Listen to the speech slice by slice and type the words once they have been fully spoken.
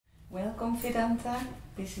Welcome, Vedanta.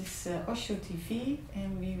 This is Osho TV,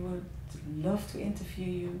 and we would love to interview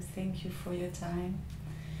you. Thank you for your time.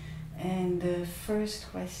 And the first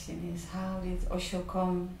question is, how did Osho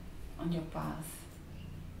come on your path?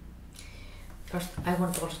 First, I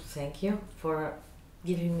want also to thank you for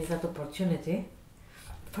giving me that opportunity.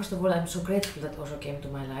 First of all, I'm so grateful that Osho came to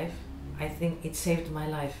my life. I think it saved my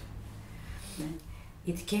life.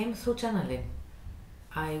 It came through channeling.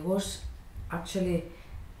 I was actually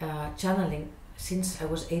channeling since I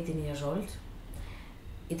was 18 years old.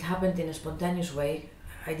 It happened in a spontaneous way.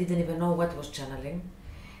 I didn't even know what was channeling.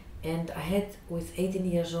 And I had, with 18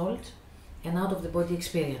 years old, an out-of-the-body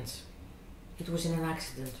experience. It was in an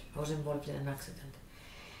accident. I was involved in an accident.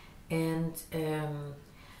 And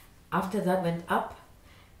after that went up,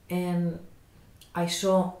 and I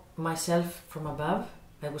saw myself from above.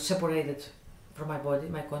 I was separated from my body,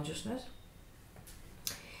 my consciousness.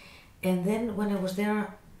 And then when I was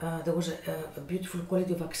there, there was a beautiful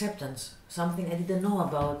quality of acceptance, something I didn't know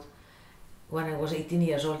about when I was 18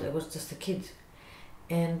 years old. I was just a kid.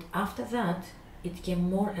 And after that, it came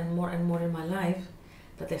more and more and more in my life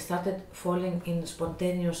that I started falling in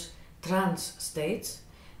spontaneous trance states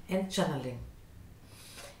and channeling.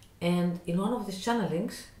 And in one of these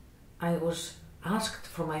channelings, I was asked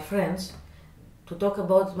from my friends to talk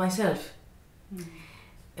about myself.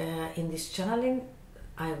 In this channeling,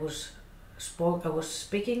 I was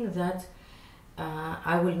speaking that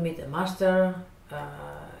I will meet a master,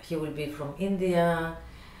 he will be from India,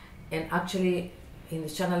 and actually in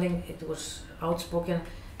this channeling it was outspoken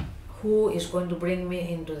who is going to bring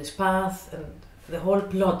me into this path and the whole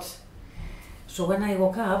plot. So when I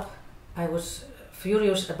woke up, I was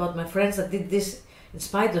furious about my friends that did this in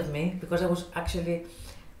spite of me, because I was actually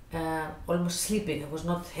almost sleeping. I was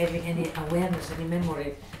not having any awareness, any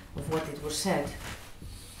memory of what it was said.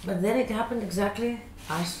 But then it happened exactly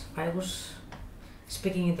as I was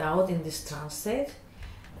speaking it out in this trance state.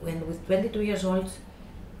 When with 22 years old,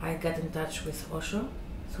 I got in touch with Osho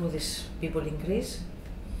through these people in Greece.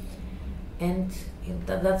 And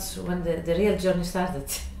that's when the real journey started.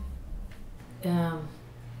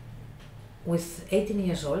 With 18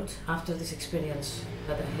 years old, after this experience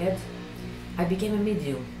that I had, I became a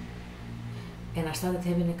medium. And I started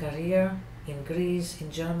having a career in Greece, in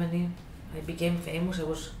Germany. I became famous. I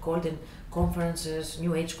was called in conferences,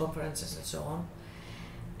 New Age conferences and so on.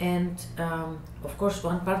 And of course,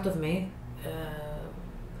 one part of me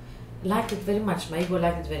liked it very much. My ego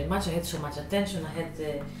liked it very much. I had so much attention.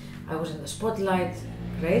 I was in the spotlight,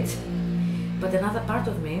 great. But another part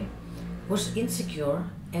of me was insecure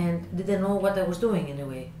and didn't know what I was doing in a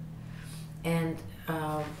way. And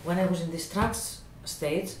when I was in this trance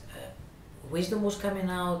state, wisdom was coming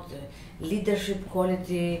out, leadership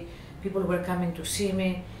quality, people were coming to see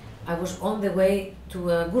me. I was on the way to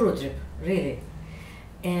a guru trip, really.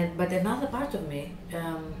 But another part of me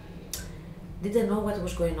didn't know what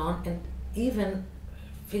was going on, and even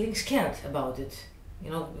feeling scared about it,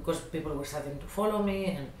 because people were starting to follow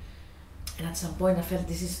me, and at some point I felt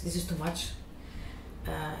this is too much.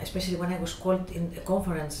 Especially when I was called in a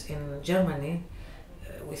conference in Germany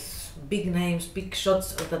with big names, big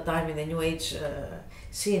shots at the time in the New Age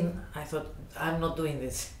scene. I thought, I'm not doing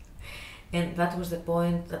this. And that was the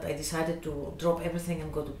point that I decided to drop everything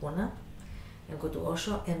and go to Pune and go to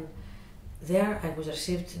Osho. And there I was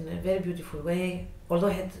received in a very beautiful way. Although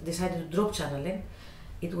I had decided to drop channeling,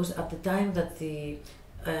 it was at the time that the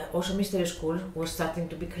Osho Mystery School was starting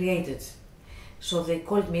to be created. So they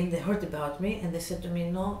called me and they heard about me and they said to me,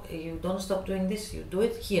 no, you don't stop doing this, you do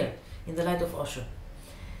it here, in the light of Osho.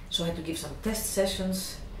 So I had to give some test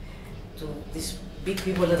sessions to these big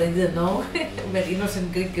people that I didn't know, an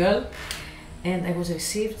innocent Greek girl. And I was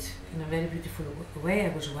received in a very beautiful way. I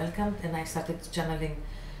was welcomed and I started channeling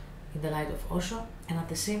in the light of Osho. And at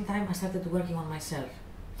the same time, I started working on myself.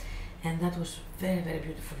 And that was very, very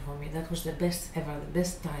beautiful for me. That was the best ever, the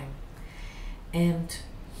best time. And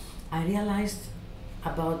I realized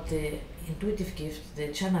about the intuitive gift, the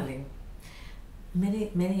channeling,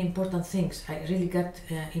 many important things. I really got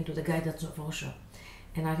into the guidance of Osho.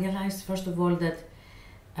 And I realized, first of all, that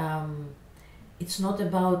it's not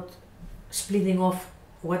about splitting off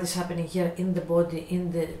what is happening here in the body, in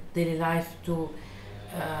the daily life, to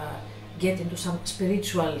get into some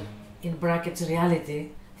spiritual, in brackets,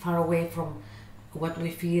 reality, far away from what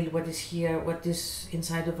we feel, what is here, what is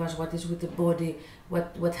inside of us, what is with the body,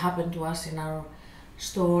 what happened to us in our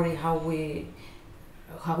story, how we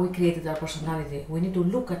created our personality. We need to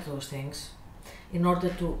look at those things in order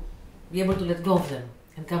to be able to let go of them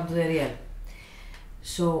and come to the real.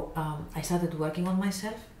 So I started working on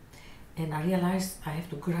myself, And I realized I have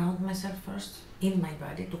to ground myself first in my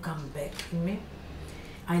body to come back in me.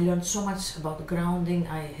 I learned so much about grounding.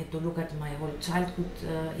 I had to look at my whole childhood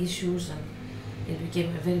issues, and it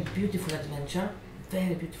became a very beautiful adventure,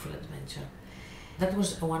 very beautiful adventure. That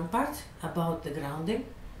was one part about the grounding,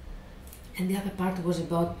 and the other part was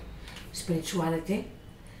about spirituality.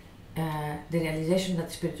 The realization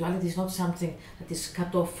that spirituality is not something that is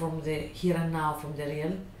cut off from the here and now, from the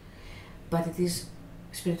real, but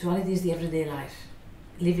spirituality is the everyday life,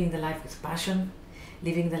 living the life with passion,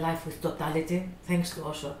 living the life with totality. Thanks to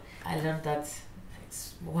Osho, I learned that.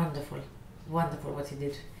 It's wonderful, wonderful what he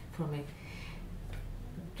did for me.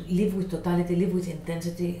 To live with totality, live with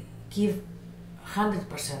intensity, give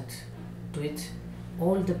 100% to it,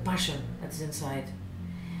 all the passion that's inside,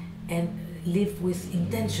 and live with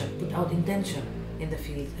intention, put out intention in the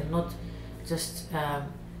field, and not just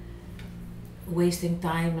wasting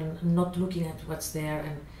time and not looking at what's there,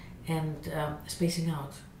 and spacing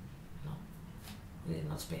out. No, really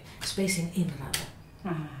not spacing in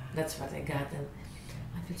rather. That's what I got, and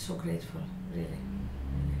I feel so grateful, really,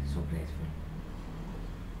 so grateful.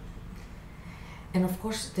 And of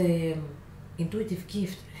course, the intuitive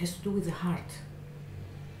gift has to do with the heart.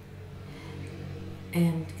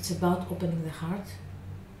 And it's about opening the heart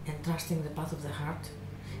and trusting the path of the heart.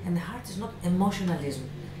 And the heart is not emotionalism.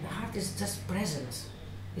 The heart is just presence.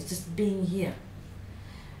 It's just being here.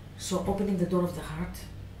 So opening the door of the heart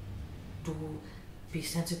to be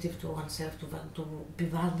sensitive to oneself, to be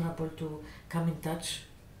vulnerable, to come in touch.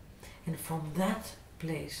 And from that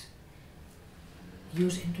place,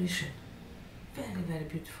 use intuition. Very, very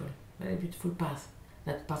beautiful path.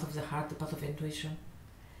 That path of the heart, the path of intuition.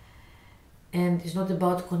 And it's not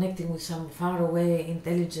about connecting with some faraway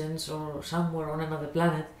intelligence or somewhere on another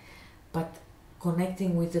planet, but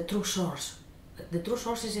connecting with the true source. The true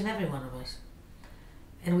source is in every one of us.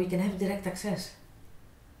 And we can have direct access.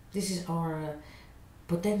 This is our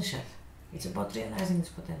potential. It's about realizing this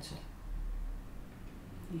potential.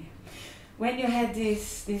 Yeah. When you had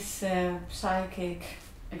this psychic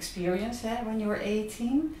experience, when you were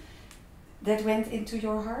 18, that went into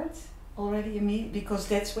your heart already immediately, because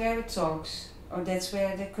that's where it talks, or that's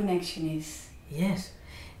where the connection is. Yes,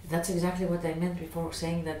 that's exactly what I meant before,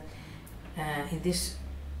 saying that in this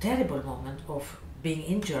terrible moment of being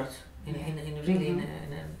injured in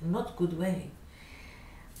a not good way,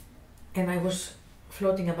 and I was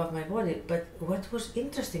floating above my body, but what was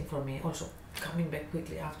interesting for me, also coming back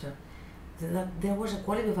quickly after, that there was a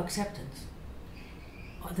quality of acceptance,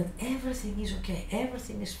 that everything is okay,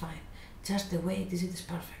 everything is fine, just the way it is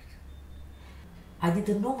perfect. I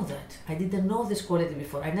didn't know that. I didn't know this quality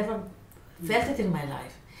before. I never felt it in my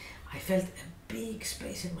life. I felt a big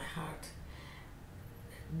space in my heart,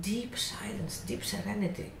 deep silence, deep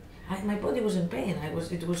serenity. My body was in pain.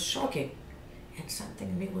 It was shocking, and something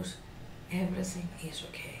in me was, everything is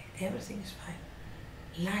okay. Everything is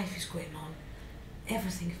fine. Life is going on.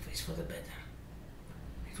 Everything is for the better.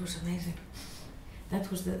 It was amazing.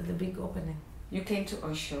 That was the big opening. You came to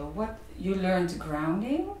Osho. What you learned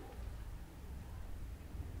grounding.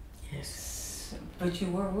 Yes. But you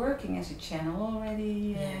were working as a channel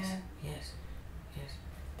already. Yes.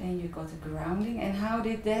 Then you got a grounding, and how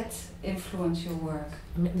did that influence your work?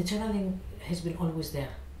 I mean, the channeling has been always there,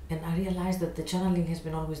 and I realized that the channeling has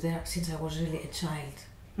been always there since I was really a child.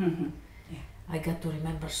 Mm-hmm. Yeah. I got to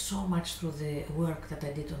remember so much through the work that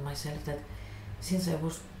I did on myself, that since I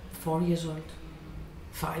was 4 years old,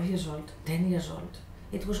 5 years old, 10 years old,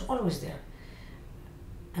 it was always there.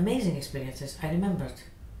 Amazing experiences. I remembered.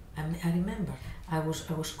 I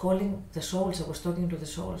was calling the souls. I was talking to the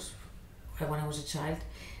souls when I was a child,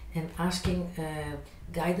 and asking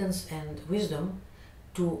guidance and wisdom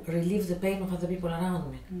to relieve the pain of other people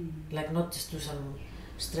around me. Like not just do some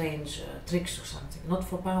strange tricks or something. Not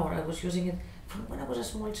for power. I was using it from when I was a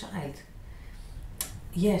small child.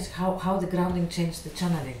 Yes, how the grounding changed the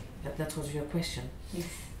channeling. That was your question. Yes.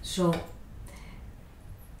 So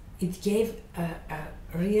it gave a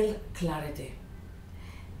real clarity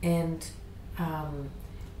and an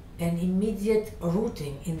immediate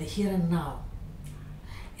rooting in the here and now,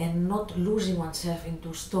 and not losing oneself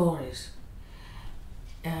into stories.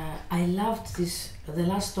 I loved the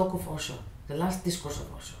last talk of Osho, the last discourse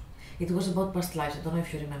of Osho. It was about past lives. I don't know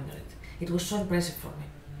if you remember it. It was so impressive for me.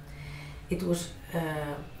 It was,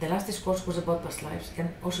 the last discourse was about past lives, and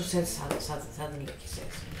Osho said suddenly, he says,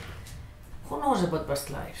 who knows about past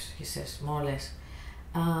lives, he says, more or less.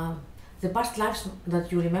 The past lives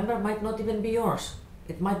that you remember might not even be yours.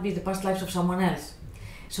 It might be the past lives of someone else.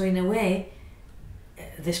 So in a way,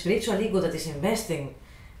 the spiritual ego that is investing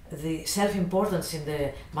the self-importance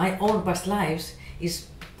in my own past lives is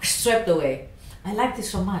swept away. I liked it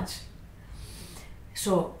so much.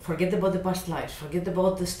 So forget about the past lives, forget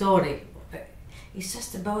about the story. It's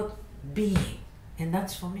just about being, and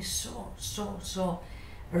that's for me so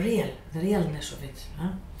real, the realness of it.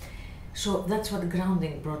 Huh? So that's what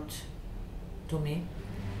grounding brought to me,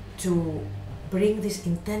 to bring this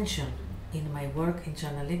intention in my work in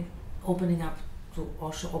channeling, opening up to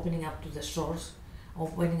Osho, opening up to the source,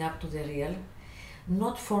 opening up to the real,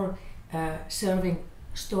 not for serving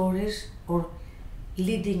stories or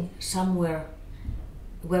leading somewhere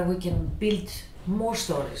where we can build more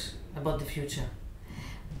stories about the future,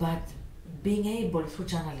 but being able through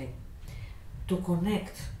channeling to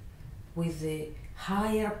connect with the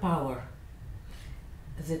higher power,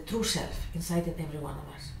 the true self inside in every one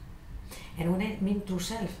of us. And when I mean true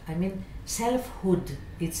self, I mean selfhood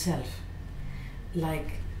itself. Like,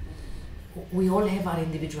 we all have our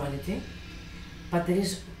individuality, but there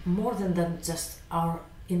is more than just our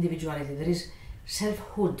individuality. There is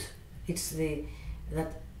selfhood. It's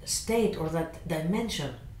that state or that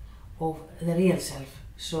dimension of the real self.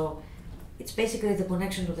 So it's basically the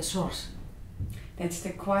connection to the source. That's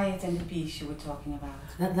the quiet and the peace you were talking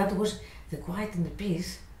about. That was the quiet and the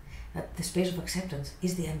peace, that the space of acceptance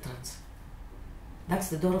is the entrance. That's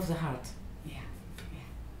the door of the heart. Yeah.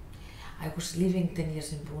 I was living 10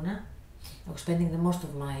 years in Pune. I was spending the most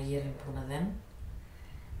of my year in Pune then.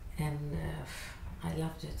 And I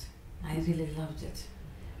loved it. I really loved it.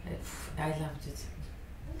 I loved it.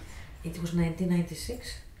 It was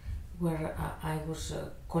 1996 where I was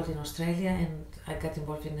called in Australia and I got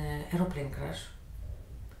involved in an aeroplane crash.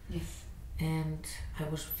 Yes. And I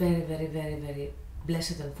was very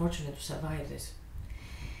blessed and fortunate to survive this.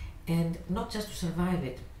 And not just to survive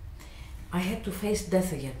it, I had to face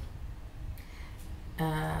death again.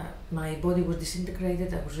 My body was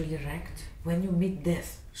disintegrated, I was really wrecked. When you meet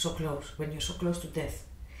death so close, when you're so close to death,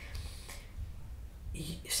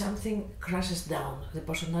 something crashes down. The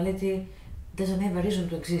personality doesn't have a reason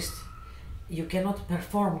to exist. You cannot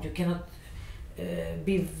perform, you cannot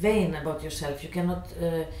be vain about yourself, you cannot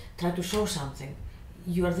try to show something.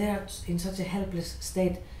 You are there in such a helpless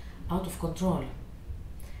state, out of control.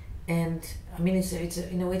 And I mean,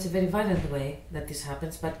 in a way it's a very violent way that this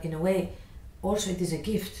happens, but in a way also it is a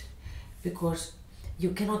gift, because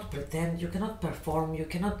you cannot pretend, you cannot perform, you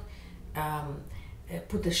cannot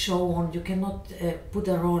put a show on, you cannot put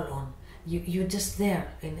a role on. You're just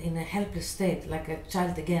there in a helpless state, like a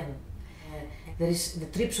child again. There is the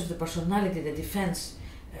trips of the personality, the defense,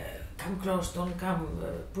 come close, don't come,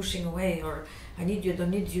 pushing away, or I need you, don't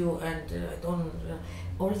need you, and don't.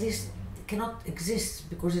 All this cannot exist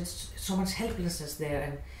because it's so much helplessness there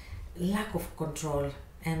and lack of control,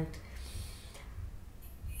 and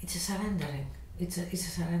it's a surrendering. It's a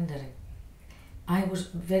surrendering. I was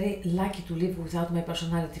very lucky to live without my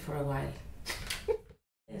personality for a while.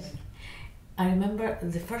 Yes. I remember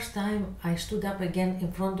the first time I stood up again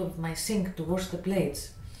in front of my sink to wash the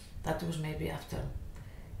plates. That was maybe after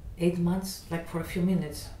 8 months, like for a few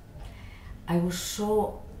minutes. I was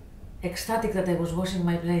so ecstatic that I was washing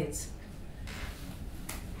my plates.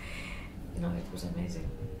 You know, it was amazing.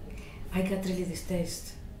 I got really this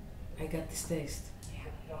taste. I got this taste.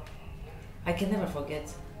 I can never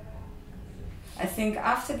forget. I think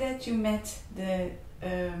after that you met the,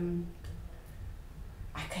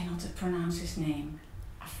 I cannot pronounce his name,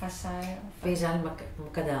 Faisal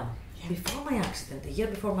Makadam. Before my accident, a year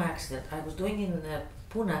before my accident, I was doing in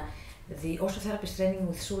Pune the Osho therapist training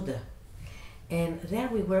with Suda. And there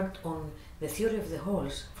we worked on the theory of the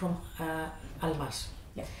holes from Almas.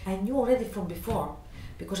 Yeah. I knew already from before,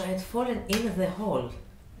 because I had fallen in the hole.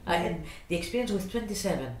 I had the experience with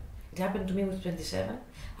 27. It happened to me with 27.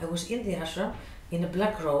 I was in the ashram, in a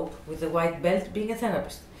black robe, with a white belt, being a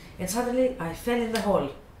therapist. And suddenly I fell in the hole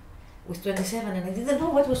with 27 and I didn't know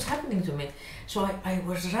what was happening to me. So I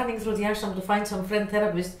was running through the ashram to find some friend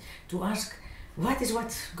therapist to ask,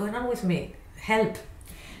 what's going on with me? Help.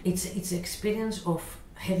 It's experience of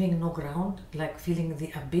having no ground, like feeling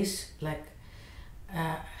the abyss, like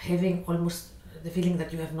having almost the feeling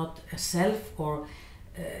that you have not a self, or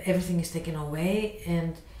everything is taken away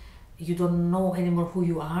and you don't know anymore who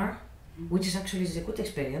you are, which is actually a good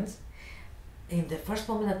experience. In the first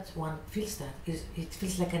moment that one feels that, it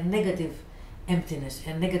feels like a negative emptiness,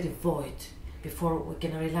 a negative void, before we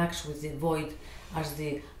can relax with the void as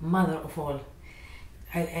the mother of all.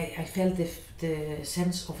 I felt the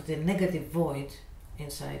sense of the negative void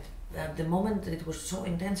inside. At the moment it was so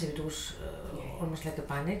intensive, it was almost like a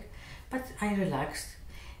panic, but I relaxed.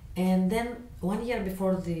 And then 1 year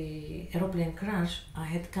before the aeroplane crash, I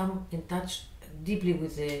had come in touch deeply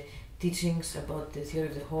with the teachings about the theory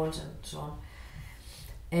of the wholes and so on.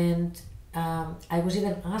 And I was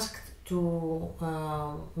even asked to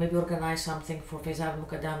maybe organize something for Faisal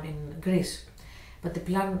Mukaddam in Greece, but the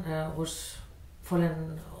plan was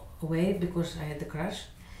fallen away because I had the crash.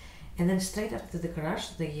 And then straight after the crash,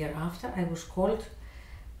 the year after, I was called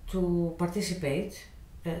to participate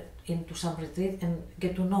into some retreat and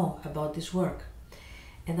get to know about this work.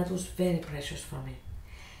 And that was very precious for me,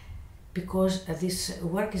 because this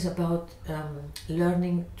work is about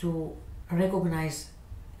learning to recognize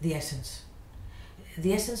the essence.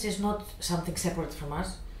 The essence is not something separate from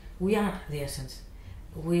us. We are the essence.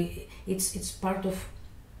 It's part of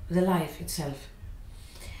the life itself.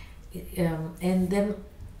 And then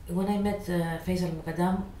when I met Faisal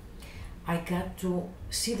Mukaddam, I got to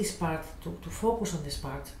see this part, to focus on this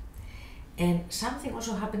part. And something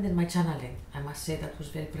also happened in my channeling. I must say that was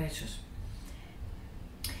very precious.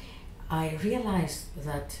 I realized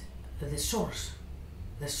that the source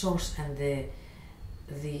and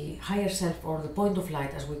the higher self, or the point of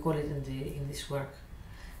light, as we call it in this work,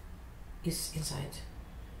 is inside.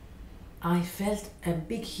 I felt a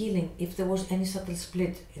big healing if there was any subtle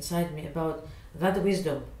split inside me about that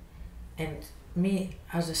wisdom and me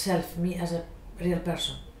as a self, me as a real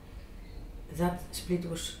person. That split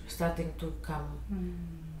was starting to come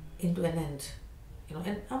into an end, you know,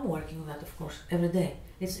 and I'm working on that, of course, every day.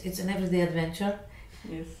 It's an everyday adventure,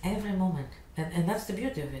 yes, every moment, and that's the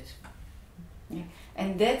beauty of it. Yeah.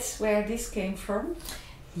 And that's where this came from?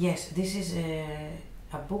 Yes, this is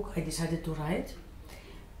a book I decided to write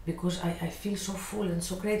because I feel so full and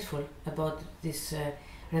so grateful about this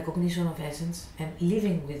recognition of essence and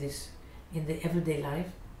living with this in the everyday life.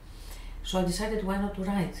 So I decided why not to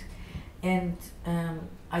write. And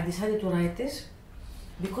I decided to write this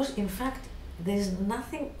because in fact there is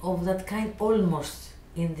nothing of that kind almost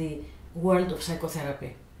in the world of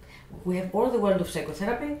psychotherapy. We have all the world of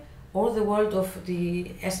psychotherapy or the world of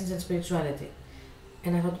the essence and spirituality.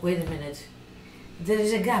 And I thought, wait a minute, there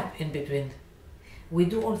is a gap in between. We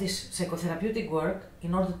do all this psychotherapeutic work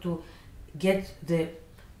in order to get the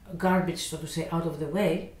garbage, so to say, out of the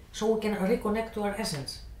way, so we can reconnect to our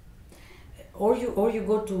essence. Or you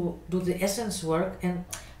go to do the essence work, and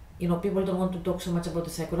you know, people don't want to talk so much about the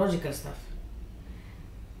psychological stuff.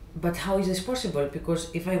 But how is this possible? Because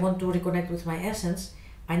if I want to reconnect with my essence,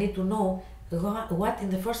 I need to know what in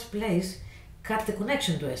the first place cut the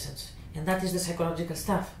connection to essence, and that is the psychological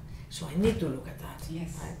stuff. So I need to look at that.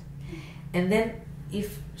 Yes. Right? And then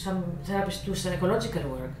if some therapists do psychological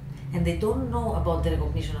work and they don't know about the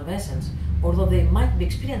recognition of essence, although they might be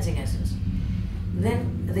experiencing essence,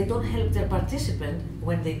 then they don't help their participant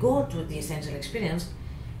when they go to the essential experience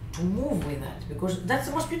to move with that, because that's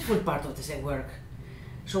the most beautiful part of the work.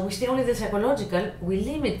 So we stay only the psychological, we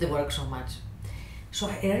limit the work so much. So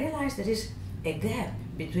I realized there is a gap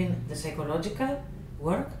between the psychological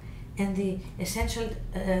work and the essential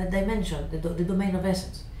dimension, the domain of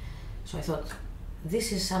essence. So I thought,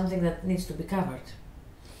 this is something that needs to be covered.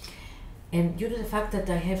 And due to the fact that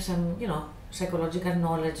I have some, you know, psychological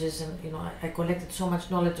knowledges, and you know, I collected so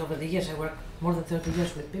much knowledge over the years. I worked more than 30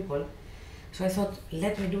 years with people, so I thought,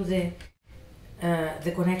 let me do the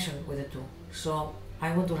connection with the two. So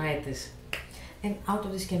I want to write this, and out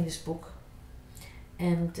of this came this book,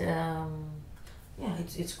 and yeah,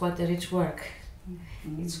 it's quite a rich work.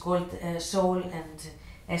 Mm-hmm. It's called Soul and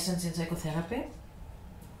Essence in Psychotherapy,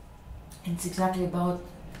 and it's exactly about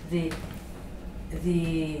the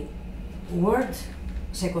word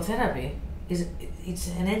psychotherapy. It's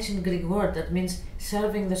an ancient Greek word that means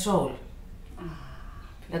serving the soul.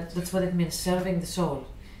 That's what it means, serving the soul.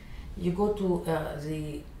 You go to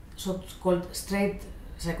the so-called straight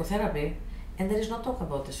psychotherapy, and there is no talk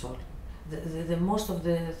about the soul. The most of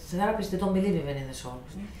the therapists, they don't believe even in the soul.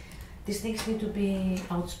 Mm. These things need to be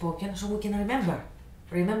outspoken so we can remember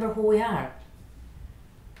who we are.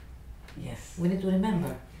 Yes. We need to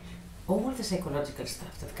remember. All the psychological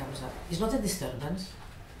stuff that comes up is not a disturbance.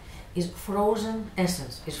 Is frozen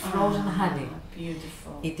essence, is frozen honey.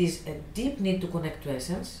 Beautiful. It is a deep need to connect to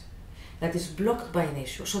essence that is blocked by an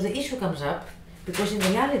issue. So the issue comes up because in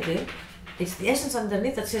reality, it's the essence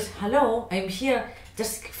underneath that says, hello, I'm here,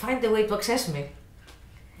 just find a way to access me.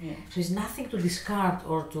 Yeah. So it's nothing to discard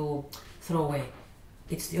or to throw away.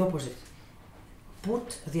 It's the opposite.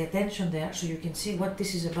 Put the attention there so you can see what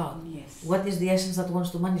this is about. Yes. What is the essence that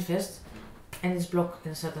wants to manifest, and it's blocked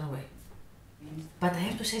in a certain way. But I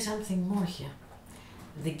have to say something more here.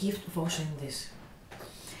 The gift of Osho in this.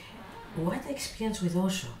 What I experienced with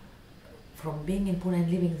Osho, from being in Pune and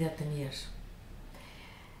living there 10 years,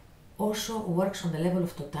 Osho works on the level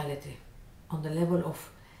of totality, on the level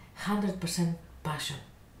of 100% passion.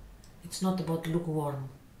 It's not about lukewarm.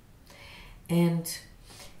 And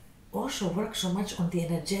Osho works so much on the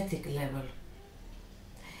energetic level.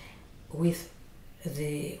 With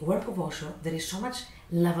the work of Osho, there is so much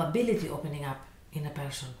lovability opening up in a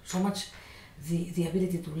person, so much the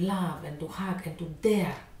ability to love and to hug and to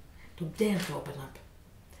dare to open up.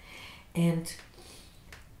 And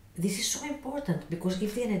this is so important, because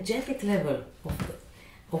if the energetic level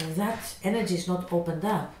of that energy is not opened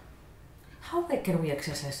up, how can we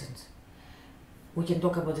access essence? We can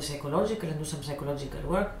talk about the psychological and do some psychological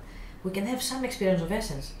work. We can have some experience of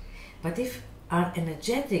essence. But if our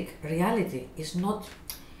energetic reality is not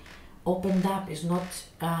opened up, is not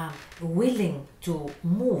willing to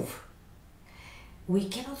move, we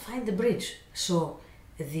cannot find the bridge. So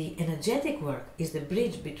the energetic work is the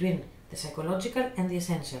bridge between the psychological and the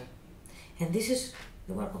essential. And this is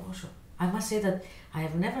the work of Osho. I must say that I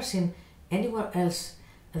have never seen anywhere else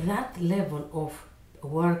that level of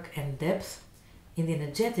work and depth in the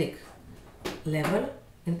energetic level,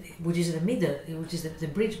 which is the middle, which is the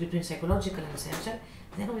bridge between psychological and essential,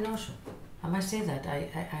 than with Osho. I must say that.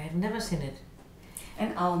 I have never seen it.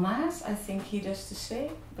 And Almaas, I think he does the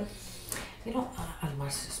same, but... You know,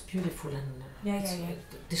 Almaas is beautiful and it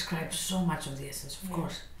describes so much of the essence, of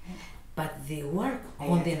course. Yeah. But the work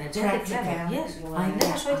on the energetic level, yes, I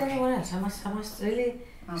never saw it anywhere else. I must really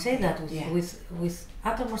say that with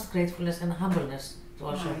uttermost gratefulness and humbleness to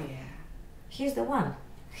Osho. Oh, yeah. He's the one.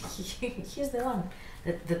 He's the one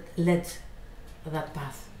that led that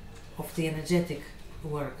path of the energetic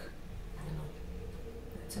work. You know,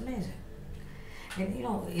 it's amazing. And you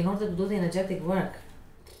know, in order to do the energetic work,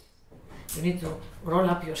 you need to roll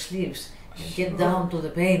up your sleeves and get down to the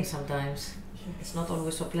pain sometimes. It's not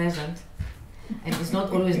always so pleasant, and it's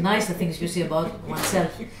not always nice, the things you see about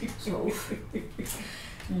oneself. So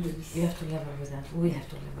you have to level with that. We have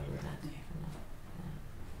to level with that.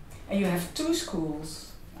 Yeah. And you have two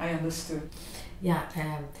schools, I understood. Yeah,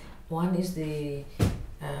 one is the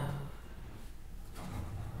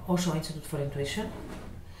Osho Institute for Intuition,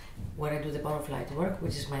 where I do the Power of Light work,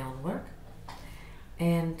 which is my own work.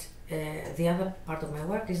 And the other part of my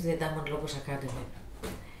work is the Diamond Logos Academy,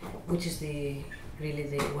 which is really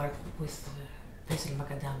the work with Basil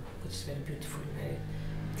Macadam, which is very beautiful,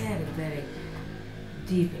 very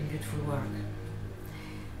deep and beautiful work.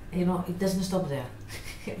 You know, it doesn't stop there,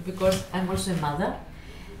 because I'm also a mother,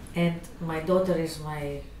 and my daughter is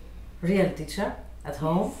my real teacher at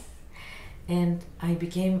home. And I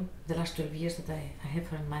became, the last 12 years that I have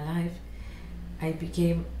her in my life, I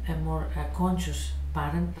became a more conscious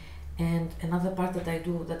parent. And another part that I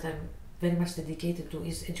do that I'm very much dedicated to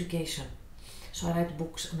is education. So I write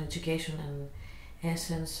books on education and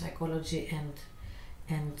essence, psychology and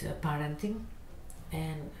parenting.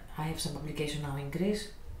 And I have some publication now in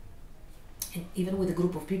Greece. And even with a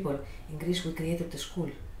group of people in Greece, we created a school.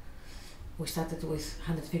 We started with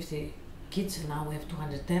 150 kids and now we have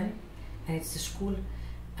 210. And it's a school,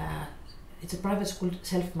 it's a private school,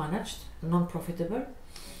 self-managed, non-profitable.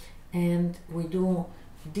 And we do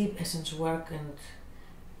deep essence work and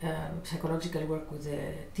psychological work with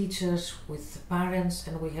the teachers, with the parents,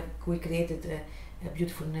 and we created a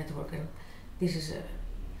beautiful network. And this is,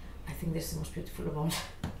 I think this is the most beautiful of all.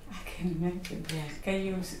 I can imagine. Yes. Can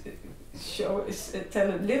you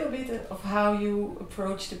tell a little bit of how you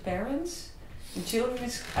approach the parents? The children,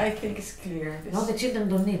 I think, is clear. No, the children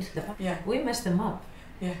don't need. We mess them up.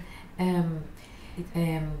 Yeah.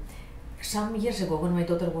 Some years ago, when my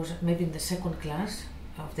daughter was maybe in the second class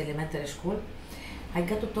of the elementary school, I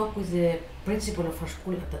got to talk with the principal of her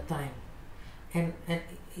school at that time. And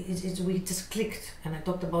we just clicked, and I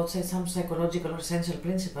talked about some psychological or essential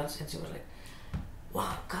principles, and she was like,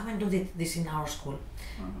 wow, come and do this in our school.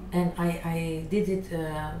 And I did it,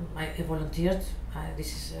 I volunteered.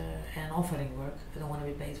 This is an offering work, I don't want to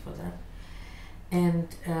be paid for that. And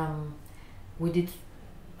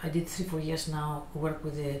I did 3-4 years now work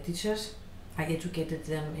with the teachers. I educated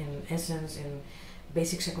them in essence, in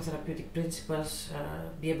basic psychotherapeutic principles,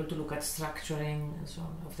 be able to look at structuring and so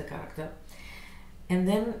on of the character. And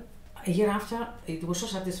then a year after, it was so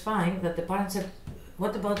satisfying that the parents said,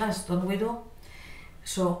 what about us, don't we do?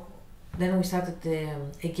 So then we started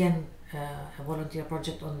again a volunteer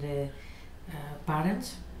project on the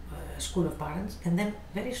parents, school of parents, and then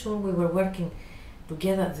very soon we were working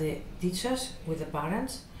together, the teachers with the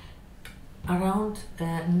parents, around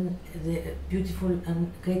the beautiful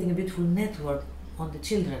and creating a beautiful network on the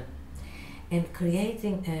children, and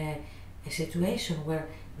creating a situation where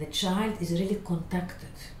the child is really contacted.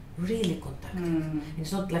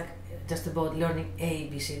 It's not like just about learning A,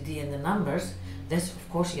 B, C, D and the numbers. That's of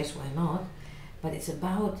course, yes, why not? But it's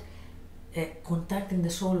about contacting the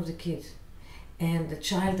soul of the kid, and the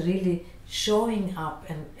child really showing up,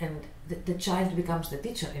 and the child becomes the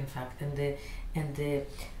teacher, in fact, and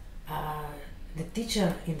the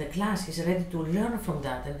teacher in the class is ready to learn from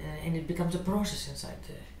that, and it becomes a process inside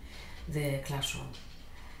the classroom.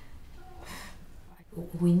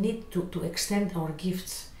 We need to extend our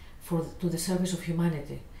gifts to the service of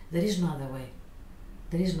humanity. There is no other way.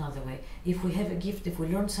 There is no other way. If we have a gift, if we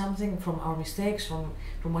learn something from our mistakes, from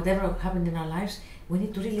whatever happened in our lives, we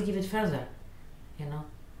need to really give it further, you know.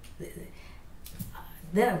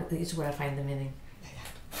 There is where I find the meaning.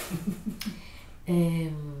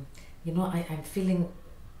 You know, I'm feeling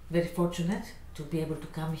very fortunate to be able to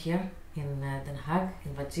come here in Den Haag,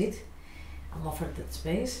 in Vajit. I'm offered that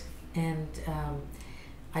space, and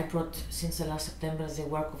I brought, since the last September, the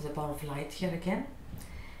work of the Power of Light here again.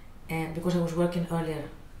 And because I was working earlier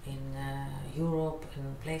in Europe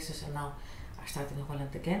and places, and now I started in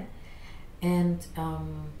Holland again. And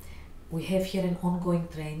we have here an ongoing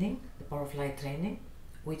training, the Power of Light training,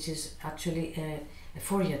 which is actually a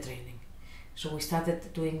 4-year training. So we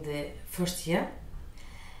started doing the first year,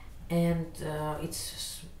 and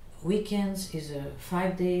it's weekends, is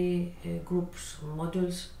 5-day groups,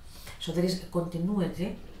 modules. So there is a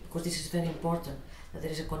continuity, because this is very important, that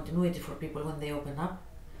there is a continuity for people when they open up.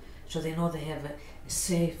 So they know they have a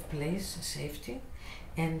safe place, a safety.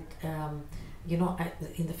 And you know,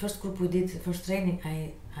 in the first group we did, the first training,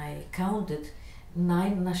 I counted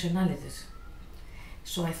 9 nationalities.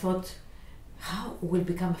 So I thought, how we'll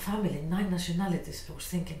become a family, 9 nationalities, I was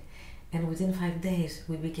thinking. And within 5 days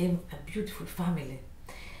we became a beautiful family,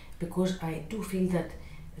 because I do feel that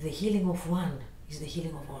the healing of one is the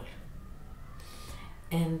healing of all.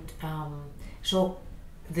 And so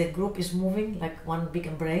the group is moving like one big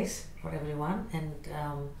embrace for everyone, and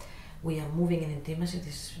we are moving in intimacy.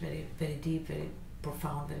 This is very, very deep, very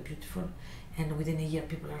profound, very beautiful. And within a year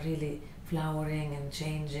people are really flowering and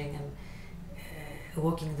changing and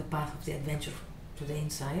walking the path of the adventure to the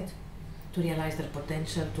inside, to realize their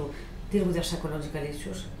potential, to deal with their psychological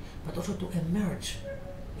issues, but also to emerge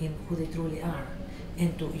in who they truly are,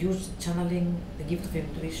 and to use channeling, the gift of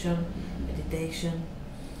intuition, meditation,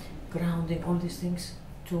 grounding, all these things,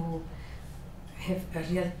 to have a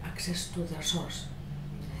real access to their source.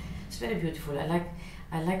 It's very beautiful.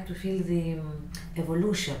 I like to feel the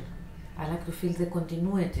evolution. I like to feel the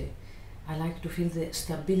continuity. I like to feel the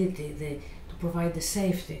stability, to provide the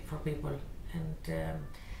safety for people, and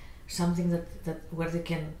something that where they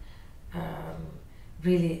can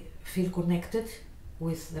really feel connected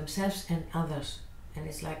with themselves and others, and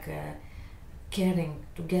it's like caring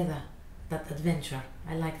together, that adventure.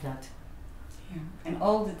 I like that. Yeah. And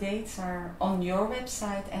all the dates are on your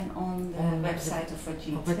website and on the website of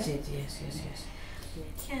Vajit. Of Vajit, yes.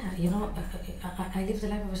 Yeah, you know, I live the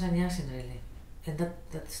life of a sannyasin really, and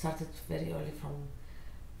that started very early, from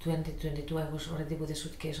 2022. I was already with a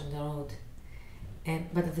suitcase on the road,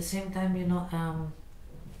 but at the same time, you know,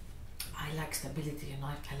 I like stability. You know,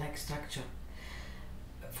 I like structure.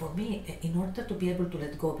 For me, in order to be able to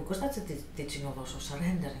let go, because that's the teaching of Osho,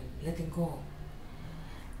 surrendering, letting go.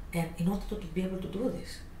 And in order to be able to do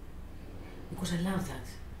this, because I love that,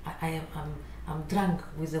 I'm drunk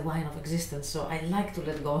with the wine of existence, so I like to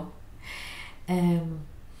let go.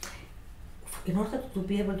 In order to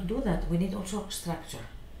be able to do that, we need also structure.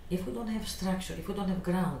 If we don't have structure, if we don't have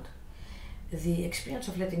ground, the experience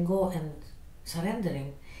of letting go and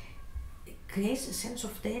surrendering creates a sense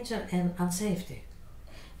of danger and unsafety.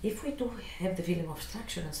 If we do have the feeling of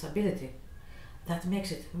structure and stability, that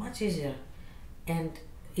makes it much easier and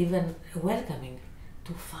even welcoming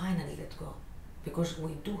to finally let go, because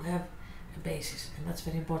we do have a basis, and that's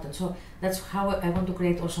very important. So that's how I want to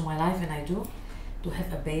create also my life, and I do, to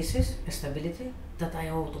have a basis, a stability that I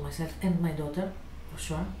owe to myself and my daughter, for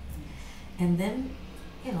sure. And then,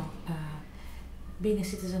 you know, being a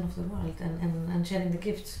citizen of the world and sharing the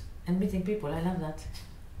gifts and meeting people. I love that.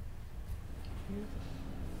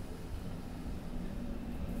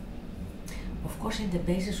 Of course, in the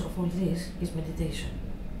basis of all this is meditation.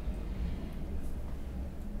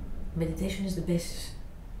 Meditation is the basis,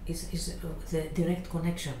 is the direct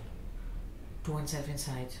connection to oneself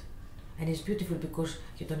inside. And it's beautiful because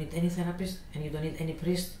you don't need any therapist, and you don't need any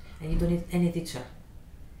priest, and you don't need any teacher.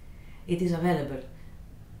 It is available.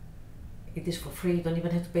 It is for free, you don't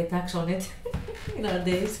even have to pay tax on it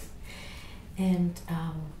nowadays. And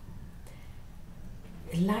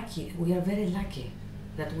we are very lucky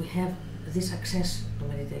that we have this access to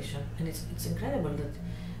meditation, and it's incredible that,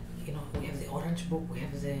 you know, we have the Orange Book, we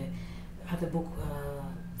have the other book,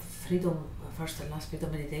 Freedom, First and Last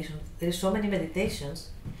Freedom Meditation. There is so many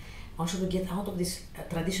meditations also to get out of this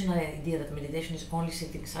traditional idea that meditation is only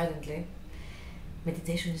sitting silently.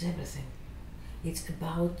 Meditation is everything. It's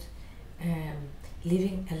about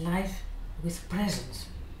living a life with presence.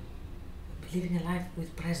 Living a life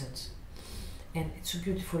with presence. And it's so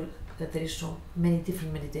beautiful that there is so many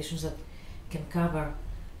different meditations that can cover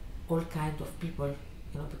all kinds of people,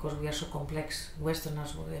 because we are so complex.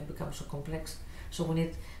 Westerners, we have become so complex. So we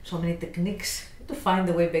need so many techniques to find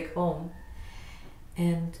the way back home.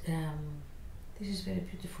 And this is very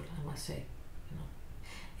beautiful, I must say.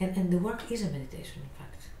 And the work is a meditation, in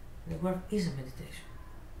fact. The work is a meditation.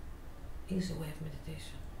 It is a way of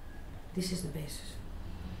meditation. This is the basis.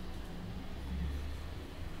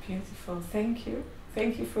 Beautiful. Thank you.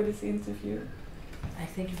 Thank you for this interview. I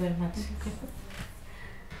thank you very much.